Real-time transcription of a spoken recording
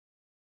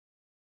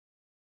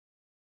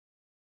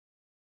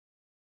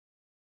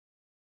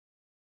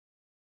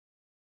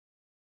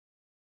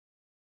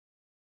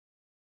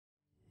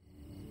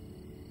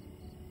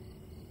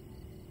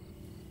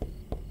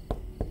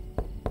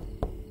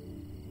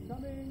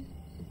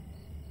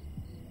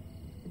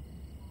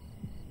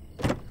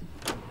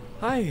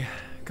Hi,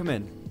 come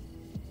in.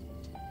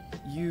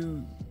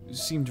 You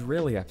seemed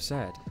really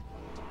upset.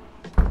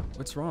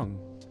 What's wrong?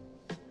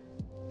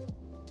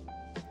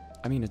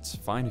 I mean, it's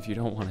fine if you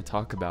don't want to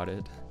talk about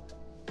it.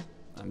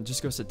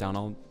 Just go sit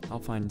down. I'll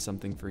find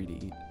something for you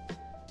to eat.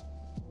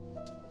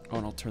 Oh,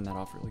 and I'll turn that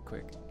off really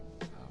quick.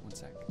 One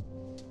sec.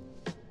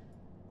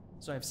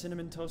 So I have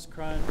Cinnamon Toast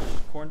Crunch,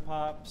 Corn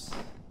Pops,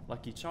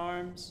 Lucky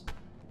Charms.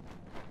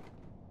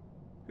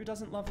 Who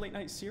doesn't love late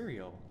night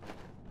cereal?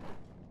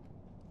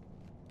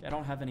 I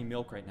don't have any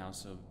milk right now,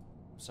 so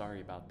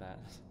sorry about that.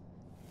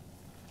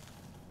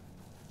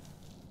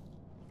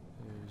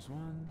 There's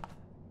one.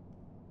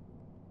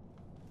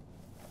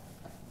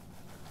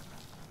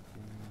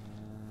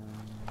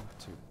 And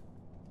two.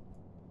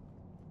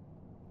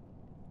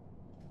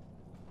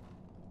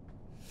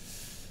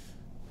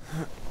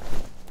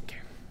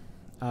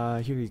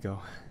 Okay. Here you go.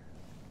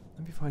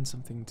 Let me find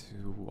something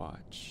to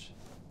watch.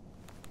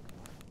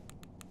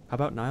 How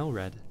about Nile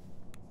Red?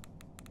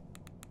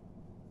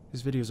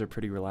 His videos are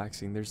pretty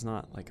relaxing. There's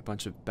not like a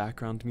bunch of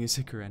background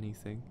music or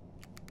anything.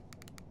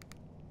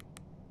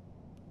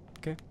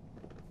 Okay.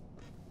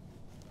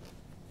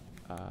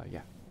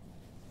 Yeah.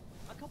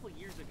 A couple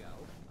years ago,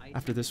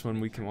 after this one,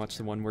 we can watch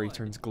the one where he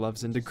turns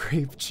gloves into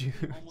grape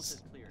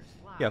juice.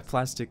 Yeah,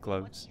 plastic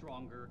gloves.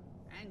 Stronger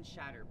and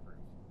shatterproof.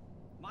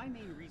 My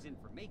main reason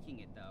for making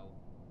it, though,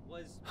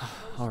 was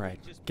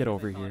alright, get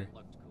over here.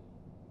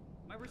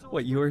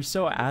 What, you were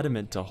so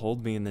adamant to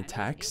hold me in the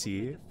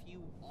taxi?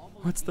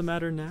 What's the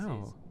matter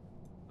now?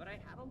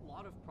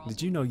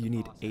 Did you know you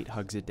need 8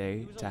 hugs a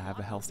day to have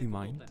a healthy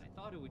mind?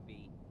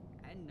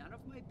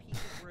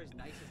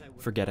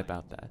 Forget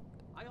about that.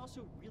 I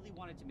also really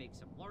wanted to make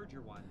some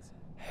larger ones.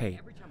 Hey,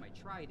 Every time I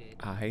tried it,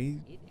 I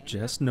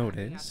just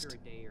noticed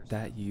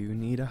that you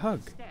need a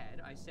hug.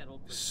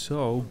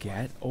 So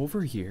get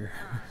over here.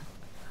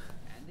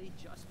 And they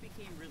just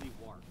became really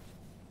warped.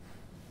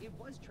 It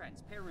was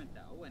transparent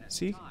though, and at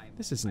See, the time,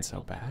 this isn't I so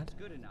felt it bad.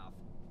 was good enough.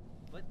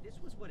 But this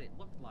was what it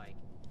looked like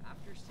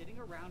after sitting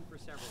around for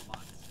several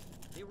months.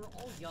 They were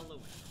all yellow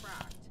and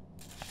cracked,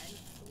 and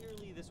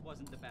clearly this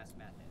wasn't the best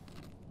method.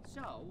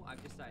 So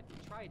I've decided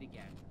to try it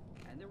again,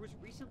 and there was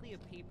recently a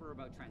paper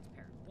about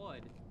transparent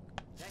wood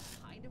that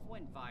kind of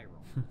went viral.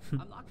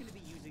 I'm not going to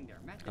be using their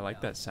method, I like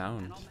though, that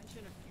sound. and I'll mention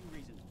a few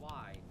reasons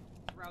why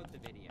throughout the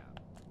video.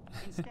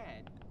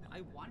 Instead,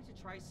 I wanted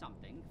to try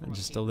something from And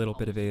just a little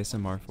bit of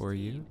ASMR for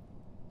you.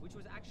 which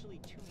was actually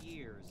 2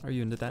 years. Are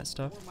you into that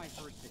stuff? Before my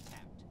first attempt.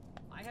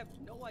 I have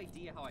no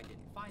idea how I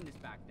didn't find this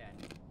back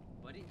then,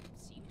 but it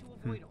seemed to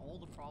avoid all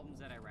the problems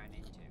that I ran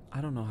into. I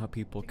don't know how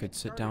people could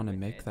sit down and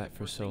make that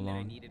for so What I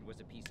long. needed was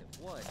a piece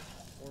of wood,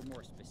 or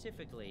more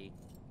specifically,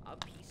 a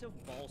piece of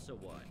balsa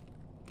wood.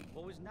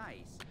 What was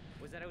nice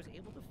was that I was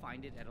able to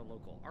find it at a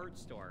local art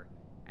store,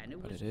 and it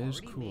But was it is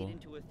already cool. made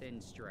into a thin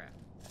strip.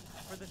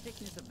 For the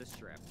thickness of the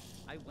strip,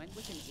 I went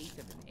with 1/8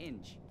 of an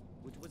inch,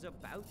 which was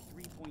about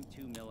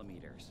 3.2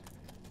 millimeters.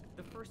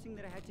 The first thing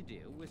that I had to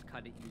do was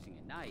cut it using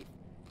a knife,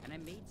 and I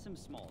made some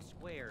small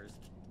squares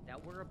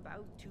that were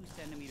about 2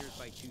 centimeters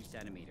by 2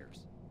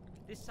 centimeters.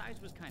 This size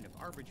was kind of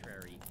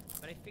arbitrary,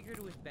 but I figured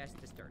it was best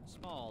to start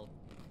small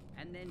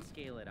and then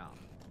scale it up.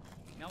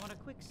 Now on a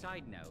quick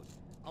side note,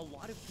 a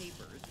lot of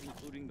papers,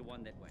 including the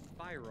one that went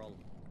viral,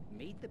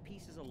 made the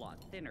pieces a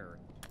lot thinner,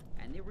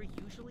 and they were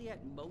usually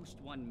at most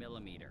 1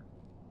 millimeter.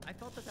 I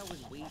felt that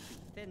was way too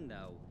thin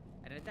though,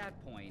 and at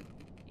that point,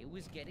 it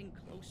was getting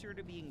closer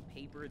to being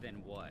paper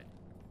than wood.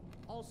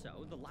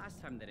 Also, the last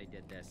time that I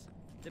did this,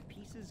 the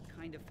pieces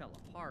kind of fell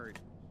apart,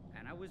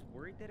 and I was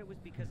worried that it was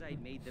because I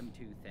made them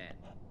too thin.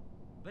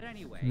 But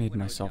anyway, Made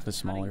when I was myself done a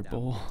smaller cutting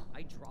them, bowl.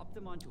 I dropped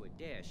them onto a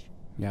dish.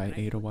 Yeah, I and ate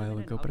a put them while in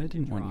an ago, but I oven to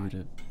didn't want you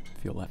dry.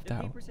 to feel left The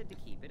out. paper said to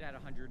keep it at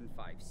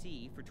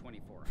 105°C for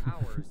 24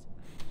 hours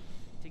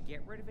to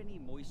get rid of any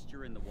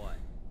moisture in the wood.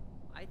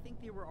 I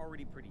think they were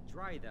already pretty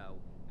dry though,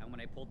 and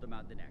when I pulled them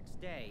out the next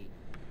day,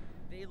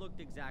 they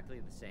looked exactly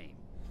the same.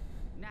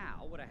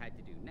 Now, what I had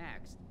to do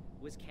next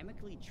was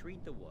chemically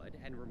treat the wood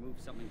and remove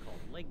something called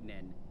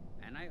lignin,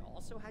 and I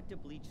also had to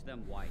bleach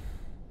them white.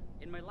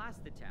 In my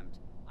last attempt,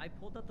 I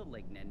pulled out the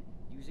lignin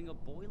using a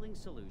boiling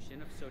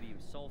solution of sodium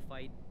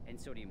sulfite and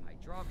sodium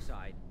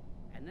hydroxide,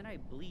 and then I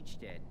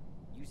bleached it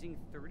using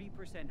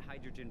 30%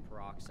 hydrogen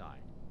peroxide.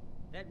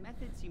 That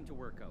method seemed to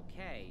work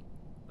okay,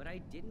 but I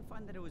didn't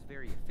find that it was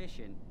very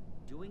efficient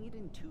doing it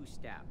in 2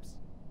 steps.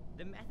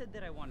 The method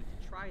that I wanted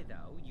to try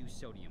though used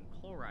sodium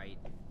chloride,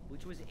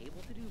 which was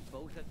able to do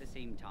both at the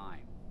same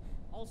time.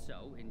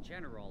 Also, in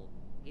general,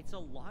 it's a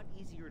lot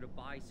easier to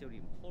buy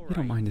sodium chloride. You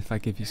don't mind if I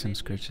give you than some it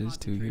is scritches,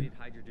 do you? concentrated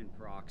hydrogen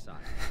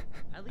peroxide.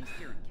 At least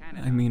here in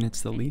Canada. I mean,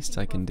 it's the least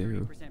I can anything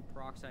do. above 30%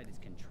 peroxide is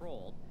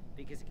controlled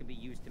because it can be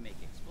used to make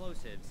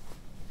explosives,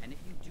 and if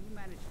you do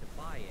manage to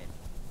buy it,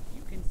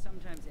 you can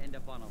sometimes end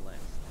up on a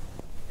list.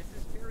 This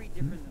is very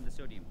different than the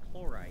sodium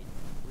chloride,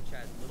 which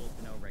has little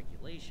to no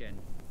regulation,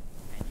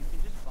 and you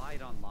can just buy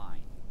it online.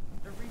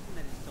 The reason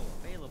that it's still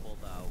available,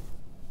 though,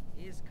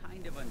 is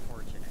kind of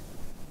unfortunate.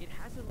 It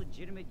has a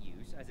legitimate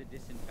use as a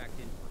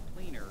disinfectant or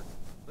cleaner,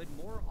 but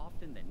more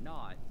often than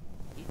not,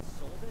 It's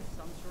sold as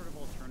some sort of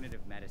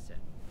alternative medicine.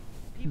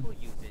 People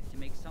use it to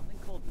make something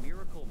called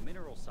Miracle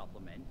Mineral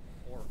Supplement,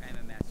 or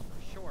MMS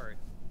for short,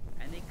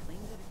 and they claim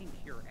that it can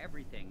cure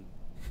everything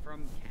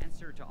from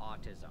cancer to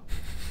autism.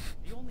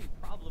 The only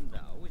problem,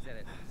 though, is that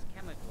at least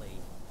chemically,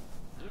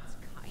 it's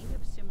kind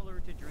of similar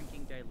to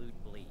drinking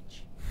dilute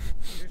bleach.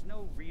 There's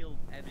no real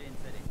evidence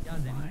that it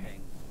does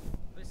anything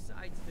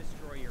besides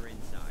destroy your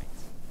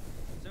insides.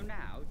 So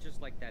now,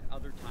 just like that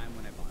other time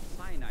when I bought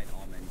cyanide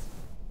almonds,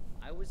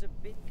 I was a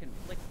bit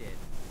conflicted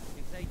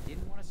because I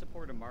didn't want to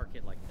support a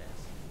market like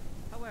this.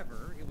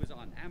 However, it was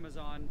on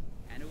Amazon,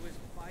 and it was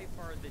by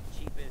far the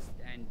cheapest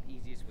and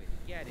easiest way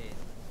to get it.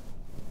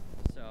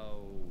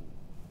 So,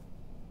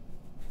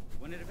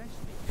 when it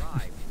eventually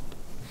arrived,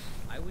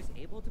 I was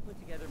able to put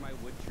together my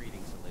wood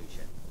treating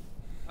solution.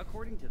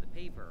 According to the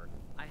paper,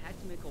 I had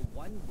to make a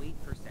 1%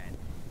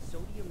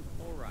 sodium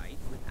chloride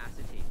with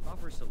acetate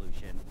buffer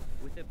solution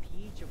with a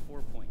pH of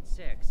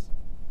 4.6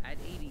 at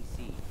 80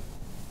 C.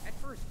 At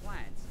first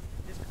glance,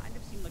 this kind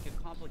of seemed like a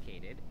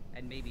complicated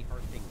and maybe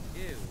hard thing to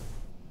do,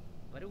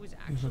 but it was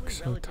actually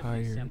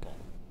relatively simple.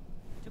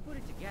 To put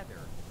it together,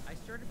 I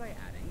started by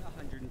adding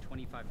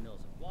 125 mils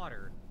of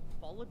water,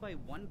 followed by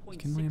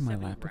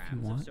 1.67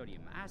 grams of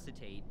sodium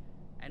acetate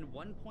and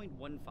 1.15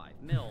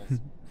 mils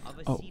of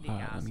acetic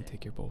acid. Let me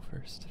take your bowl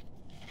first.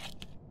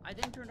 I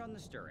then turned on the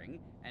stirring,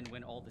 and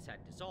when all this had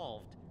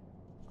dissolved,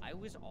 I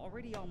was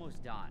already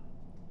almost done.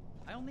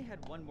 I only had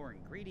one more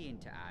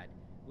ingredient to add,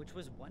 which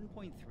was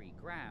 1.3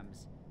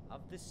 grams of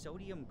the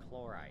sodium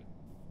chloride.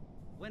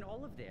 When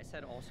all of this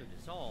had also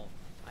dissolved,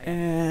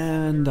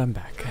 I'm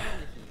back.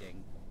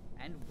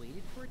 And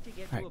waited for it to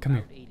get to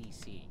about 80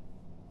 C.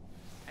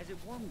 As it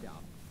warmed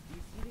up, the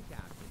acetic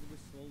acid was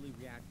slowly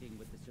reacting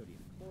with the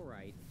sodium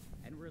chloride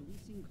and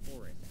releasing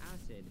chlorous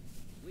acid,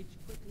 which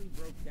quickly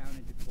broke down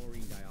into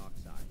chlorine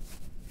dioxide.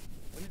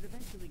 When it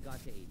eventually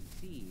got to 80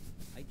 C,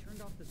 I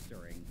turned off the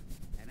stirring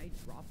and I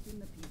dropped in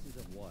the pieces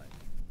of wood.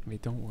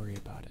 Wait, don't worry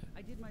about it.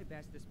 I did my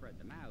best to spread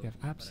them out. You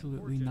have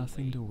absolutely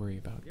nothing to worry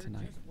about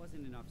tonight. There just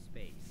wasn't enough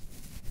space.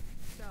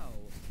 So,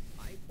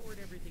 I poured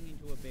everything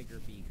into a bigger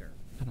beaker.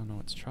 I don't know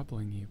what's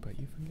troubling you, but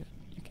you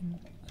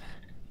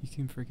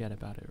can forget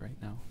about it right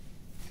now.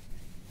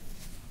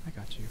 I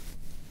got you.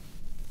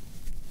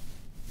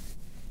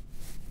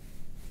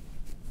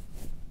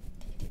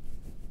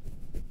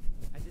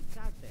 As it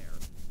sat there,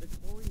 the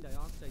chlorine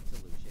dioxide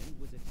solution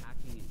was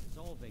attacking and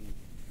dissolving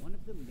one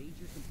of the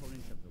major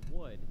components of the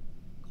wood,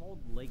 called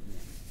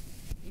lignin.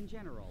 In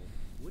general,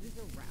 wood is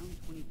around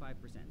 25%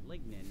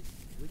 lignin,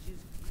 which is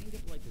kind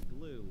of like a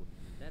glue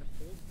that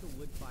holds the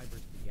wood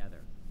fibers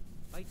together.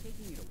 By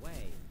taking it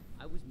away,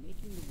 I was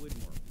making the wood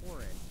more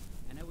porous,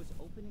 and I was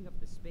opening up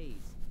the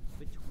space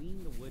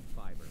between the wood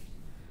fibers.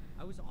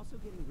 I was also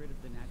getting rid of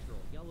the natural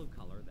yellow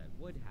color that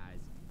wood has,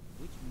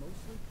 which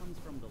mostly comes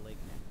from the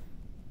lignin.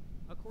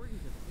 According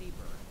to the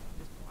paper,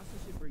 this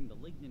process should bring the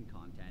lignin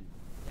content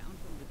down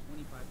from the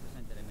 25%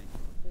 that I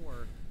mentioned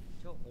before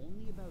to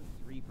only about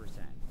 3%.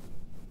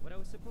 What I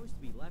was supposed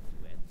to be left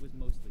with was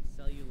mostly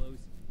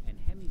cellulose and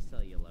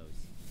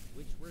hemicellulose,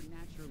 which were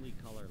naturally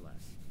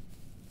colorless.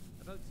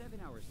 About 7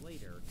 hours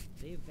later,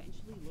 they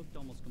eventually looked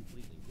almost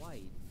completely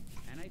white,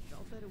 and I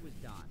felt that it was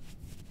done.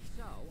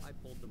 So I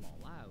pulled them all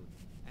out,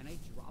 and I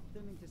dropped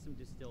them into some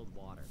distilled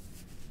water.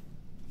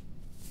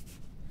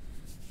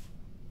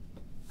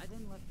 I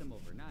then left them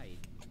overnight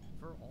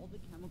for all the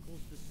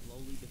chemicals to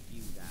slowly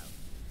diffuse out.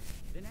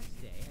 The next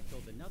day, I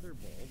filled another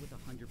bowl with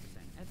 100%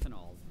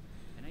 ethanol,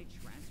 and I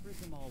transferred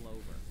them all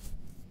over.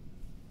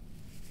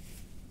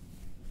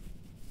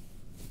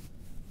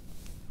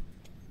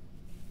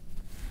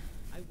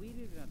 I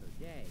waited another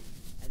day,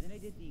 and then I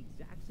did the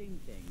exact same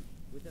thing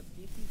with a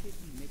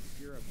 50-50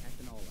 mixture of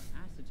ethanol and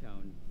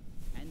acetone,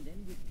 and then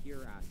with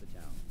pure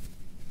acetone.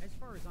 As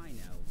far as I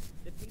know,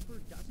 the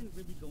paper doesn't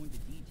really go into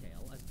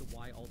detail as to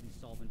why all these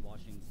solvent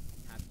washings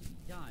have to be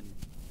done,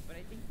 but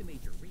I think the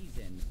major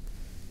reason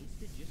is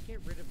to just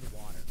get rid of the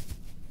water.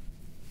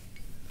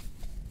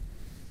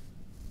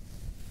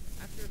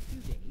 After a few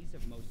days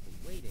of mostly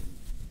waiting,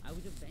 I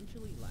was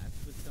eventually left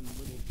with some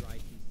little dry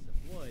pieces of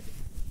wood,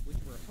 which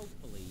were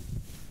hopefully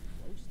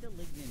close to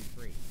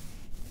lignin-free.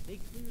 They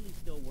clearly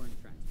still weren't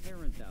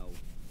transparent though,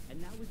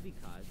 and that was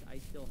because I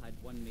still had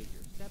one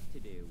major step to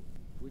do,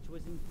 which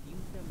was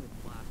infuse them with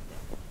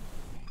plastic.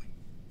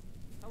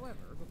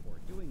 However,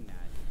 before doing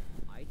that,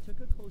 I took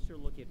a closer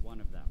look at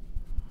one of them.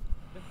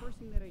 The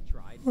first thing that I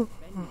tried was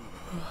bending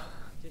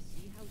it to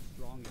see how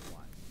strong it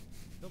was.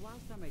 The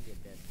last time I did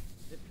this,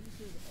 the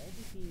pieces all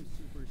became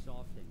super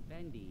soft and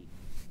bendy,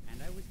 and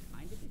I was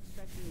kind of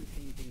expecting the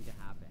same thing to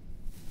happen.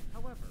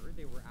 However,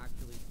 they were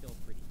actually still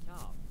pretty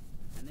tough,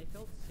 and they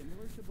felt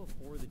similar to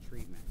before the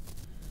treatment.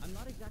 I'm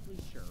not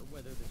exactly sure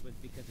whether this was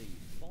because I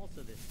used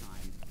balsa this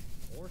time,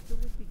 or if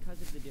it was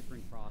because of the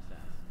different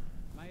process.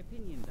 My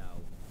opinion, though,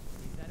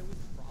 is that it was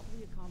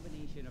probably a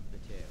combination of the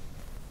two.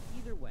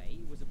 Either way,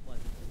 it was a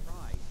pleasant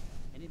surprise,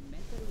 and it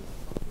meant that it was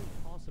probably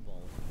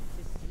possible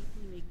to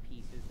safely make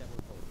pieces that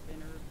were both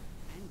thinner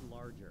and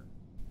larger.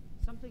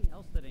 Something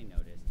else that I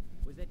noticed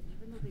was that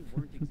even though they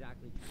weren't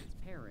exactly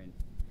transparent,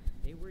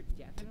 they were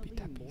definitely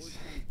more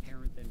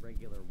transparent than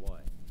regular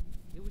wood.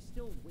 It was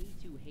still way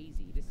too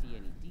hazy to see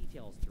any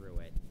details through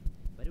it,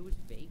 but it was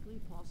vaguely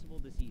possible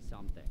to see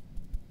something.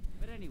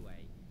 But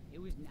anyway,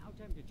 it was now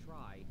time to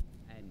try,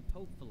 and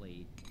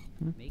hopefully,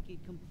 make it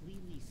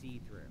completely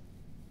see-through.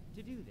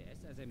 To do this,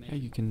 as I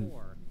mentioned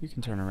before, you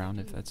can turn around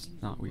if that's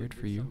not weird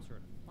for you.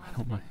 I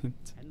don't mind.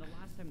 And the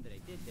last time that I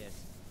did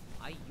this,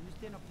 I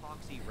used an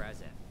epoxy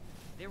resin.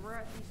 There were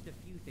at least a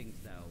few things,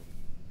 though,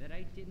 that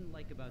I didn't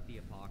like about the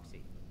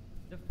epoxy.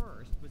 The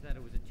first was that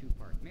it was a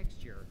two-part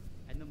mixture,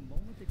 and the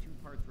moment the two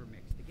parts were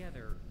mixed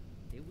together,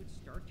 they would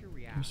start to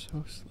react.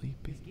 You're so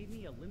sleepy. This gave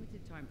me a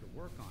limited time to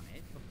work on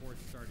it before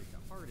it started to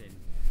harden,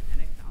 and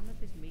I found that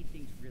this made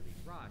things really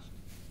rushed,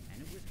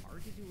 and it was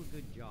hard to do a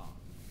good job.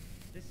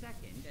 The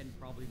second, and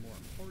probably more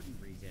important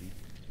reason,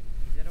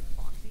 is that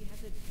epoxy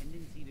has a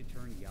tendency to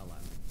turn yellow.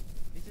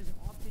 This is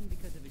often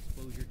because of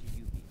exposure to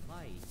UV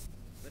light,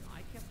 but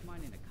I kept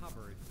mine in a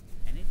cupboard,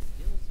 and it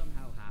still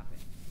somehow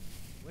happened.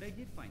 What I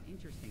did find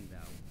interesting,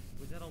 though,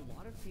 was that a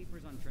lot of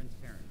papers on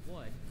transparent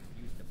wood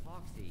used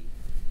epoxy,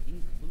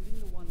 including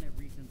the one that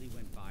recently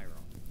went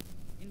viral.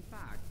 In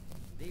fact,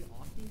 they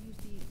often use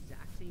the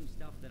exact same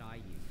stuff that I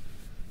use.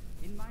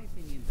 In my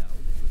opinion, though,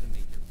 this was a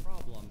major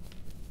problem,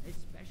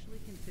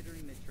 especially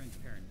considering that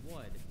transparent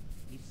wood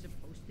is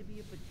supposed to be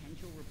a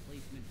potential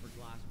replacement for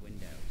glass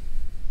windows.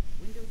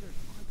 Windows are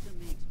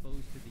constantly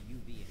exposed to the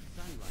UV and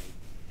sunlight,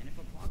 and if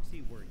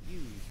epoxy were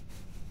used,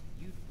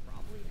 you'd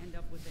probably end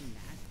up with a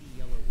nasty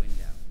yellow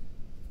window.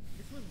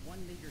 This was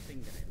one major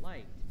thing that I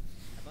liked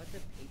about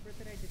the paper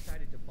that I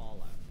decided to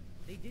follow.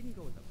 They didn't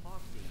go with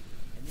epoxy,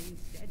 and they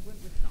instead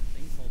went with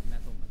something called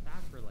methyl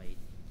methacrylate,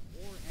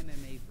 or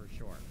MMA for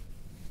short.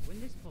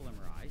 When this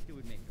polymerized, it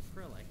would make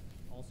acrylic,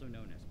 also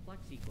known as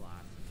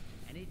plexiglass,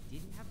 and it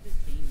didn't have the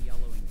same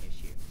yellowing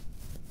issue.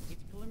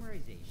 Its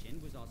polymerization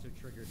was also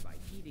triggered by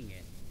heating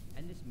it,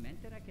 and this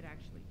meant that I could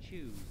actually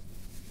choose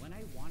when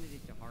I wanted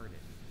it to harden.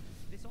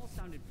 This all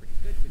sounded pretty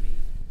good to me,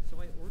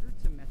 so I ordered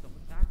some methyl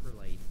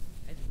methacrylate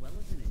as well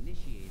as an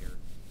initiator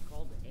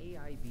called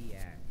AIBA.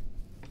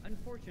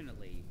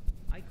 Unfortunately,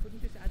 I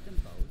couldn't just add them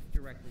both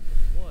directly to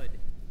the wood,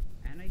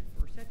 and I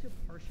first had to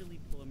partially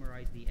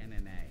polymerize the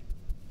MMA.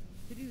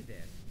 To do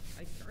this,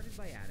 I started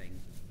by adding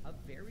a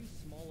very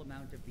small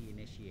amount of the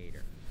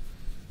initiator.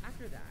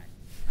 After that,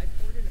 I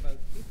poured in about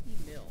 50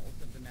 mils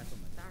of the methyl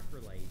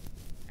methacrylate,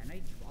 and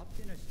I dropped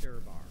in a stir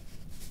bar.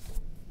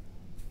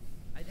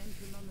 I then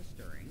turned on the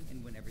stirring,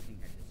 and when everything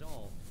had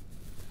dissolved,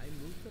 I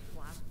moved the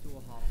flask to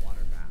a hot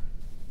water bath.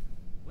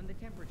 When the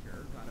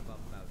temperature got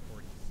above about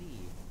 40 C,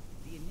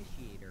 the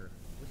initiator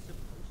was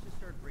supposed to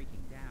start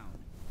breaking down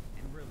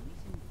and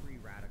releasing free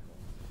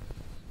radicals.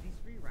 These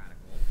free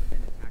radicals would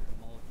then attack a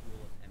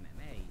molecule of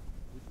MMA,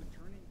 which would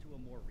turn into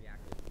a more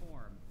reactive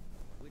form,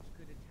 which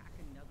could attack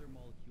another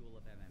molecule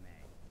of MMA.